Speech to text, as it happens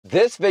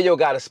This video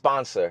got a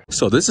sponsor.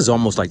 So this is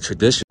almost like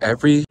tradition.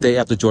 Every day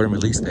after Jordan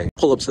release day,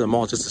 pull up to the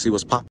mall just to see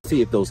what's popping. See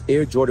if those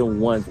Air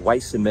Jordan 1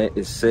 white cement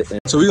is sitting.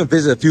 So we're gonna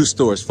visit a few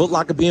stores. Foot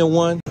Locker being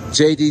one,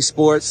 JD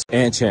Sports,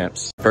 and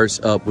Champs.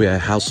 First up, we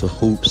have House of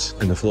Hoops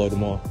in the Florida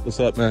Mall. What's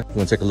up, man? We're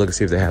gonna take a look and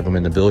see if they have them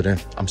in the building.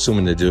 I'm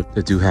assuming they do.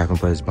 They do have them,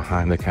 but it's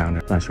behind the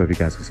counter. Not sure if you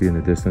guys can see in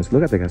the distance.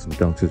 Look, they got some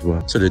dunks as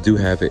well. So they do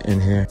have it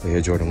in here. The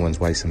Air Jordan 1's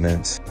white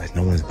cements. Like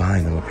no one's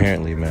buying them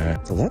apparently, man.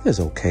 The leather's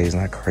okay. It's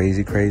not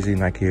crazy.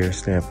 Nike Air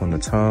stamp on the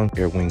tongue.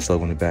 Air Wings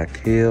logo on the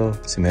back heel.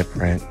 Cement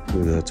print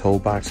through the toe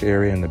box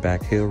area in the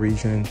back heel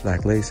region.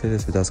 Black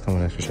laces. It does come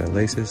with extra set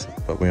laces,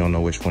 but we don't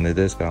know which one it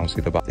is because I don't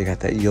see the box. They got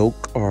that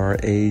yoke or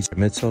age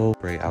midsole.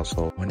 Great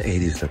outsole.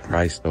 180 is the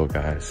price though,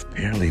 guys.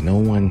 Apparently no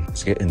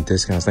one's getting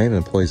discounts. Not even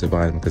employees are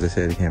buying them because they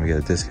said they can't get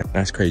a discount.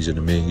 That's crazy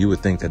to me. You would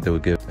think that they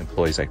would give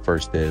employees like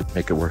first dibs,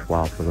 make it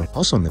worthwhile for them.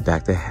 Also in the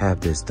back, they have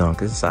this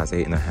dunk. It's a size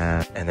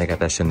 8.5, and they got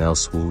that Chanel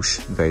swoosh,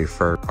 very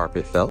fur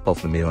carpet felt.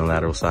 Both the middle and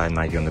lateral side,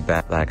 Nike on the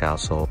back, black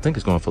outsole. I think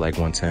it's going for like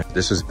 110.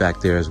 This is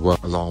back there as well,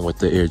 along with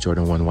the Air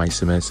Jordan 1 white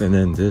cements. And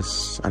then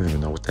this, I don't even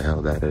know what the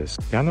hell that is.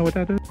 Y'all know what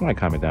that is? Somebody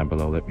comment down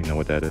below, let me know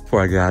what that is.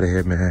 Before I get out of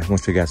here, man,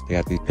 once you guys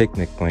got these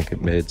picnic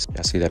blanket mids,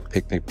 y'all see that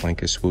picnic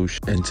blanket swoosh?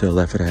 And to the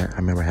left of that, I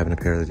remember having a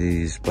pair of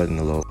these, button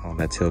the low on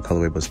that teal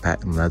colorway was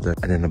patent leather.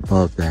 And then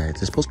above that,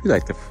 it's supposed to be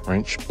like the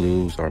French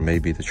blues or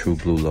maybe the true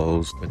blue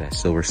lows with that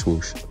silver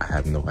swoosh. I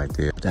have no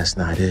idea. But that's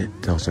not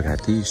it. They also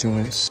got these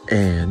joints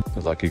and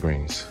the Lucky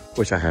Greens,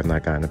 which I have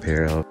not gotten a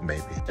pair of,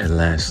 maybe. And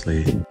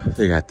lastly,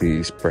 they got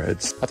these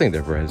breads. I think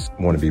they're breads,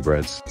 wannabe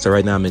breads. So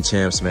right now I'm in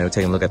Champs, man. We're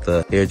taking a look at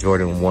the Air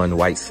Jordan 1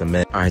 white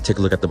cement. All right, take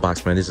a look at the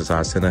box, man. This is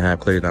size 10.5,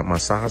 clearly not my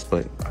size,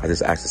 but I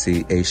just asked to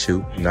see a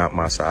shoe, not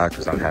my size,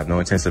 because I have no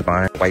intention of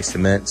buying. White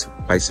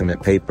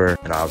cement paper,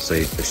 and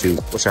obviously the shoe.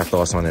 What's your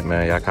thoughts on it,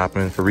 man? Y'all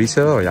copping for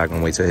resale or y'all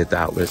gonna wait to hit the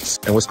outlets?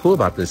 And what's cool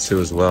about this too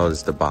as well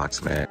is the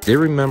box, man. Do you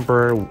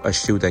remember a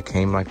shoe that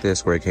came like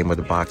this, where it came with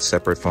a box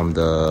separate from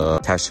the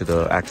attached to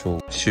the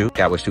actual shoe?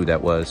 Got what shoe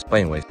that was. But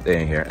anyways,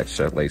 they in here,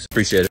 extra lace.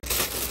 Appreciate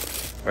it.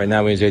 Right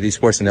now we're in JD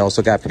Sports, and they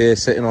also got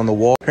pairs sitting on the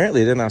wall.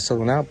 Apparently they're not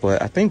selling out,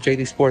 but I think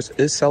JD Sports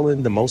is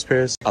selling the most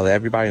pairs out of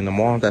everybody in the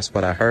mall. That's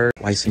what I heard.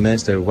 White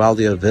cements, they're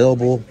widely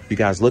available. If you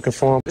guys looking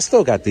for them, they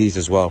still got these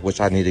as well, which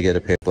I need to get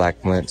a pair.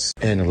 Black flints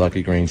and the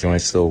Lucky Green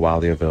joints still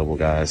widely available,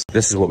 guys.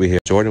 This is what we hear.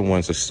 Jordan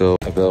 1s are still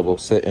available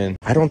sitting.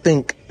 I don't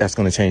think that's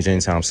going to change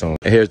anytime soon.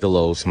 And here's the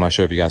lows. I'm not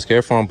sure if you guys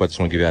care for them, but just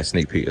want to give you that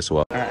sneak peek as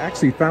well. I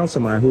actually found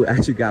somebody who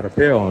actually got a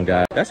pair on,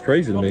 guys. That's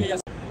crazy to me.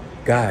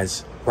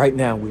 Guys, right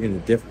now we're in a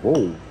different,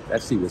 whoa,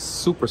 that seat was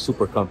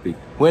super comfy.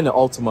 We're in the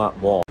Altamont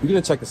Mall. We're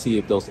gonna check to see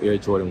if those Air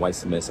Jordan white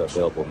cements are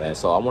available, man.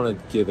 So I want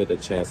to give it a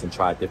chance and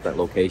try different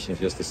locations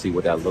just to see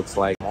what that looks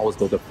like. I always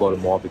go to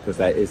Florida Mall because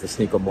that is a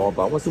sneaker mall,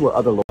 but I want to see what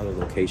other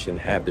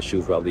locations have the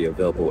shoes readily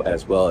available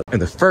as well.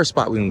 And the first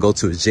spot we're gonna go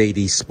to is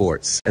JD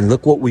Sports, and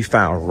look what we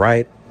found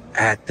right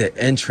at the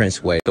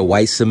entranceway, the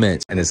white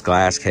cement in this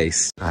glass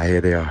case. Ah,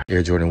 here they are,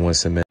 Air Jordan 1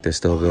 cement. They're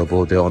still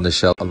available. They're on the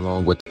shelf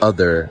along with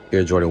other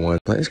Air Jordan 1.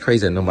 But it's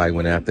crazy that nobody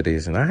went after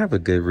these, and I have a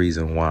good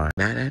reason why.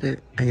 Mad at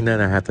it? Ain't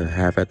nothing I have to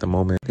have at the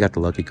moment. They got the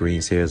Lucky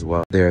Greens here as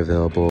well. They're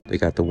available. They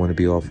got the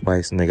wannabe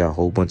off-whites, and they got a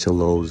whole bunch of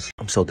lows.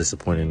 I'm so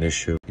disappointed in this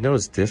shoe. You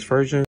notice this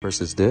version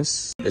versus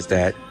this is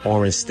that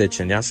orange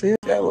stitching. Y'all see it?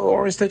 That little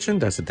orange stitching?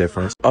 That's the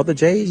difference. Other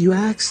J's, you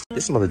asked?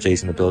 There's some other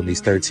J's in the building.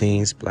 These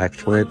 13s, black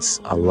flints.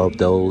 I love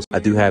those. I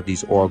do have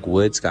these org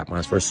woods. Got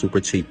mine for a super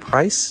cheap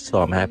price,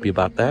 so I'm happy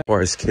about that.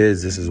 For as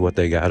kids, this is what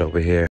they got over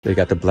here. They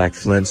got the black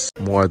flints,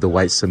 more of the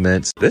white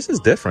cements. This is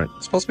different.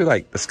 It's supposed to be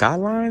like the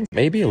Skyline,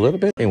 maybe a little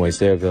bit. Anyways,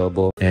 they're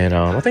available. And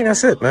I think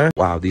that's it, man.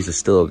 Wow, these are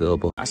still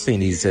available. I've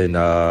seen these in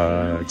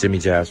Jimmy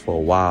Jazz for a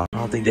while. I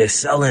don't think they're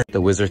selling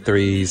the Wizard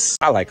 3s.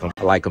 I like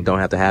them. Don't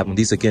have to have them.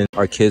 These again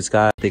are kids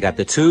got. They got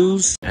the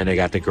 2s and they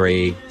got the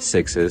gray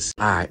 6s.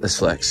 All right, let's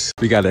flex.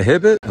 We got a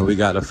Hibbit and we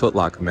got a Foot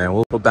Locker, man.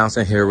 We'll bounce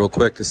in here real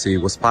quick to see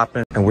what's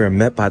popping. And we're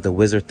met by the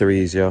Wizard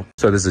 3s, yo.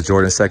 So this is the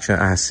Jordan section.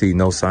 I see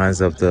no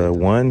signs of the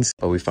 1s,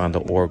 but we found the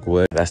org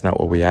wood. That's not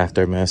what we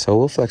after, man. So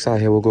we'll flex out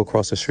here. We'll go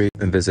across the street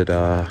and visit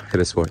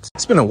Hibbit Sports.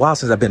 It's been a while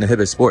since I've been to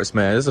Hibbit Sports,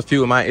 man. There's a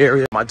few in my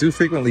area. I do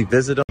frequently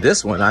visit them.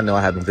 This one, I know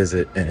I haven't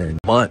visited in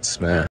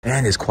months, man.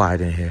 And it's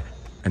quiet in here.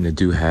 And they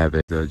do have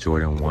it, the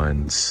Jordan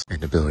 1s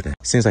in the building.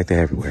 Seems like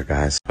they're everywhere,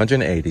 guys.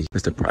 180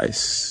 is the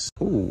price.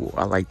 Ooh,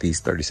 I like these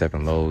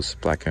 37 lows,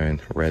 black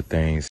and red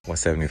things,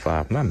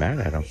 175. I'm not mad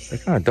at them. They're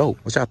kind of dope.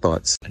 What's your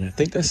thoughts? And I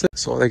think that's it.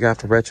 That's all they got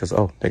for retros.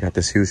 Oh, they got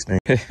this huge thing.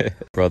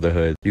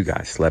 Brotherhood. You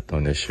guys slept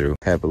on this shoe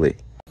heavily.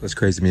 What's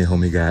crazy, me and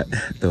homie got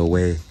the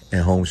away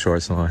and home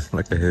shorts on.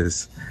 Look at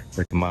his,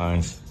 look at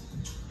mine.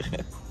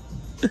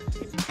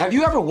 Have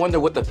you ever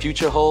wondered what the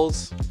future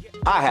holds?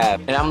 I have,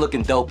 and I'm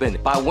looking dope in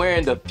it by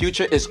wearing the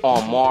Future is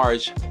on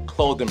Mars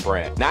clothing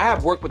brand. Now, I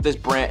have worked with this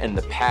brand in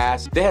the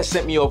past. They have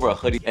sent me over a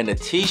hoodie and a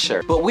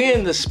t-shirt, but we're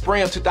in the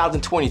spring of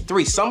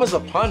 2023. Summer's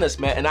upon us,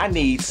 man, and I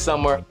need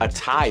summer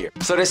attire.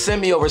 So they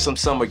sent me over some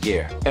summer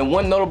gear. And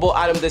one notable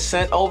item they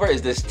sent over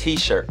is this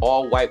t-shirt,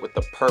 all white with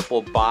the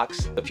purple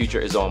box. The Future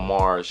is on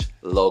Mars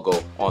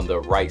logo on the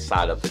right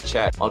side of the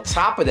chest. On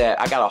top of that,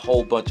 I got a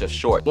whole bunch of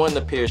shorts. One of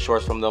the pair of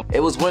shorts from them. It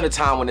was winter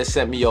time when they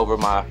sent me over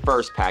my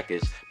first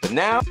package. But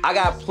now I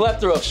got a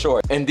plethora of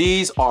shorts, and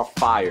these are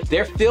fire.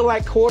 They feel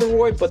like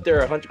corduroy, but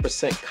they're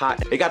 100%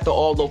 cotton. They got the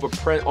all over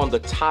print on the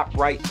top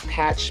right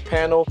patch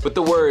panel with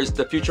the words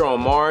 "The Future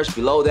on Mars."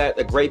 Below that,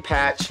 a gray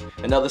patch.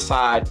 Another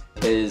side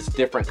is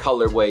different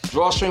colorway.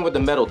 Drawstring with the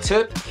metal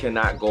tip.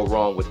 Cannot go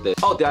wrong with this.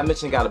 Oh, did I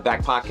mention got a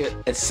back pocket?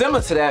 And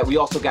similar to that, we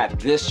also got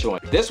this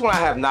joint. This one I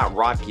have not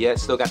rocked yet.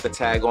 Still got the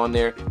tag on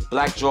there.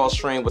 Black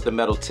drawstring with the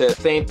metal tip.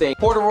 Same thing.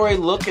 Corduroy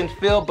look and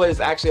feel, but it's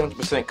actually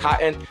 100%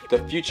 cotton. The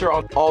Future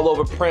on all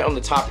over print on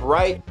the top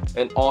right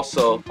and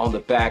also on the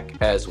back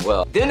as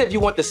well. Then if you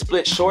want the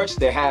split shorts,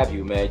 they have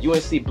you, man.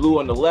 UNC blue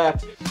on the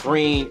left,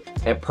 green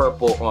and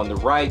purple on the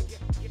right.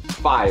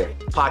 Fire.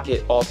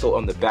 Pocket also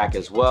on the back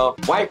as well.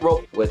 White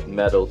rope with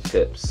metal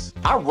tips.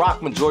 I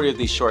rock majority of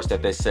these shorts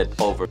that they sent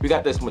over. We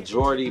got this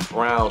majority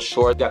brown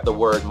short, got the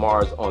word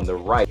Mars on the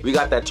right. We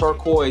got that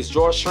turquoise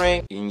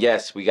drawstring, and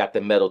yes, we got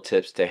the metal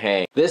tips to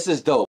hang. This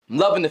is dope. I'm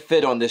loving the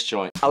fit on this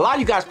joint. A lot of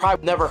you guys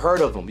probably never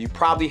heard of them. You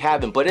probably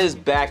haven't, but it is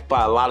backed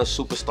by a lot of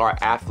superstar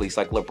athletes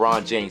like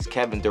LeBron James,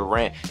 Kevin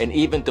Durant, and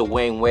even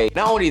Dwayne Wade.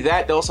 Not only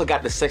that, they also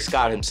got the sex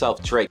god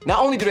himself, Drake. Not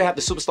only do they have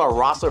the superstar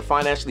roster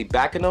financially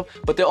backing them,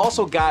 but they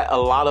also got a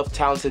lot of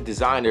talented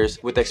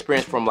designers with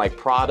experience from like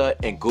Prada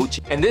and Gucci.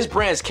 And this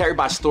brand is carried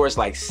by stores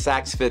like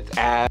Saks Fifth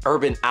Ave,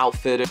 Urban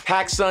Outfitter,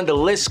 PacSun, the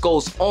list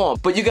goes on.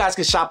 But you guys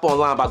can shop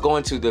online by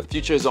going to the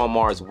Future is on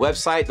Mars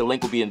website. The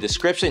link will be in the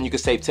description. You can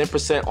save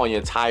 10% on your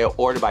entire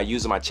order by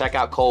using my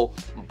checkout code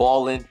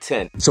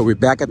BALLIN10. So we're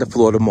back at the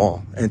Florida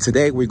Mall, and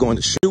today we're going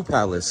to Shoe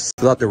Palace.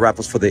 Fill out the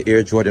raffles for the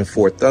Air Jordan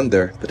 4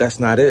 Thunder, but that's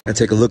not it. And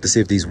take a look to see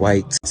if these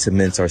white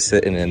cements are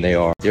sitting, and they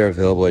are. They're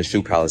available at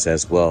Shoe Palace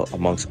as well,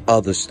 amongst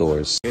other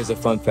stores. Here's a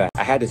fun fact.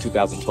 I had the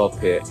 2012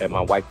 pair, and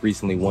my wife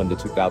recently won the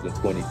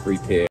 2023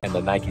 pair and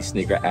the Nike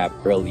sneaker app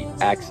early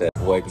access.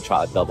 Boy, you can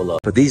try to double up.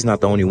 But these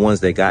not the only ones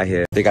they got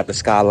here. They got the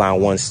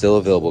Skyline ones still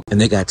available, and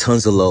they got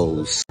tons of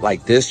lows.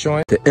 Like this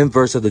joint, the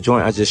inverse of the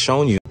joint I just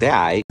shown you. They're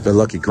aight. The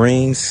Lucky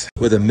Greens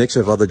with a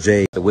mixture of other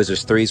J. The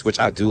Wizards 3s, which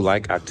I do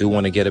like. I do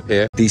want to get a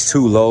pair. These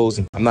two lows,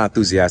 I'm not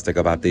enthusiastic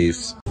about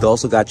these. They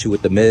also got you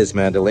with the mids,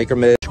 man. The Laker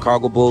mid,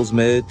 Chicago Bulls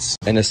mids,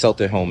 and the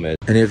Celtic home mid.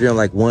 And if you're in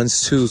like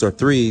 1s, 2s, or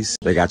 3s,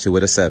 they got you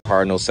with a 7.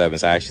 Cardinal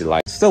 7s, I actually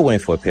like. Still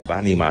waiting for a pair, but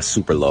I need my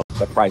super low.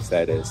 The price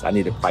that is. I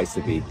need the price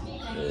to be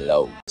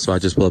low. So I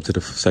just pulled up to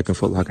the second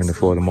Foot Locker in the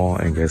Florida Mall,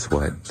 and guess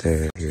what?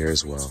 They're here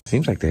as well.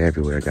 Seems like they're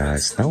everywhere,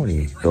 guys. Not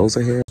only those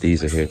are here,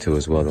 these are here too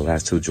as well. The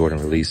last two Jordan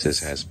releases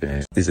has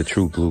been, these are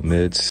true blue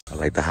mids. I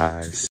like the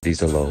highs.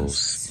 These are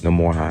lows. No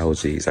more high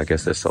OGs. I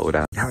guess they're sold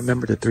out. Y'all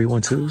remember the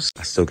 312s?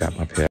 I still got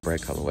my pair,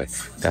 red colorway.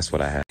 That's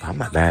what I have. I'm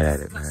not mad at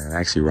it, man. I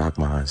actually rock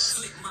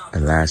mines.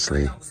 And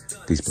lastly,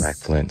 these black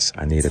flints.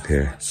 I need a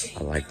pair.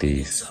 I like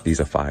these. These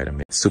are fire to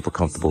me. Super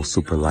comfortable,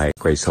 super light,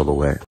 great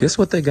silhouette. This is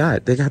what they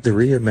got. They got the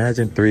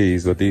reimagined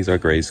 3s, but these are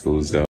grade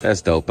schools though.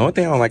 That's dope. The only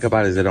thing I don't like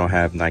about it is they don't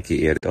have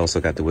Nike Air. They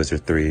also got the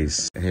Wizard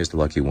 3s. And here's the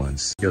lucky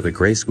ones. Yo, the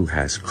grade school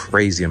has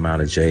crazy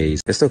amount of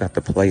J's. They still got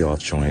the playoff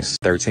joints.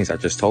 13s, I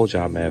just told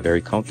y'all, man,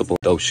 very comfortable.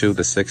 Dope shoe,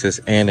 the 6s,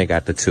 and they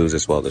got the 2s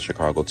as well, the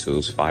Chicago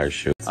 2s, fire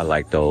shoe. I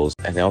like those.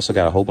 And they also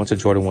got a whole bunch of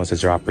Jordan 1s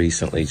that dropped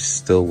recently,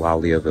 still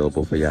wildly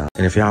available for y'all.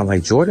 And if y'all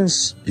like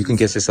Jordans, you can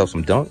get yourself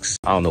some Dunks.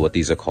 I don't know what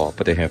these are called,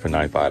 but they're here for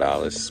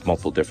 $95.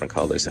 Multiple different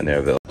colors, and they're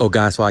available. Oh,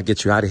 guys, so I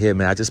get you out of here,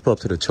 man. I just pulled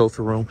up to the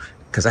trophy room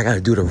because I got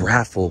to do the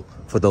raffle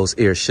for those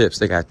Air ships.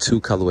 They got 2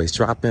 colorways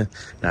dropping,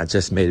 and I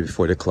just made it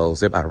before they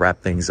close. They're about to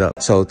wrap things up.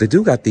 So they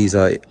do got these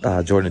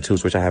Jordan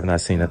 2s, which I have not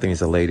seen. I think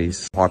these are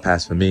ladies. Hard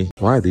pass for me.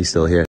 Why are these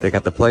still here? They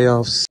got the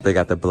playoffs. They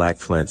got the black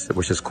flints,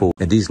 which is cool.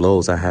 And these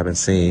lows I haven't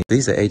seen.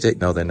 These are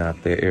AJ. No, they're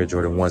not. They're Air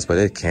Jordan 1s, but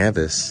they're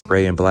canvas,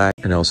 gray and black.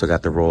 And they also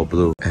got the royal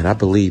blue. And I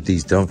believe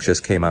these Dunks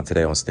just came out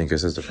today on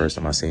sneakers. This is the first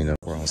time I've seen them.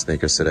 We're on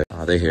sneakers today.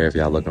 They're here if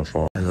y'all looking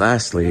for them. And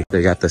lastly,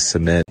 they got the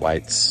cement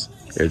whites.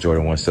 Air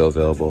Jordan 1 still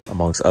available,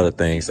 amongst other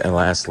things. And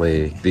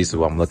lastly, these are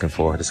what I'm looking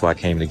for. That's what I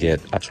came to get.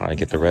 I'm trying to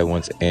get the red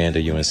ones and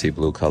the UNC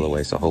blue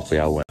colorway. So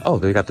hopefully I win. Oh,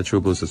 they got the true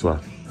blues as well.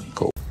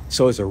 Cool.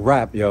 So it's a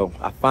wrap, yo.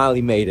 I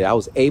finally made it. I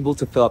was able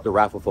to fill out the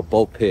raffle for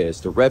both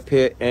pairs, the red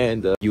pair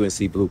and the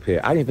UNC blue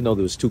pair. I didn't even know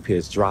there was 2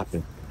 pairs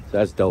dropping. So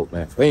that's dope,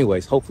 man. But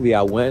anyways, hopefully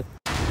I win.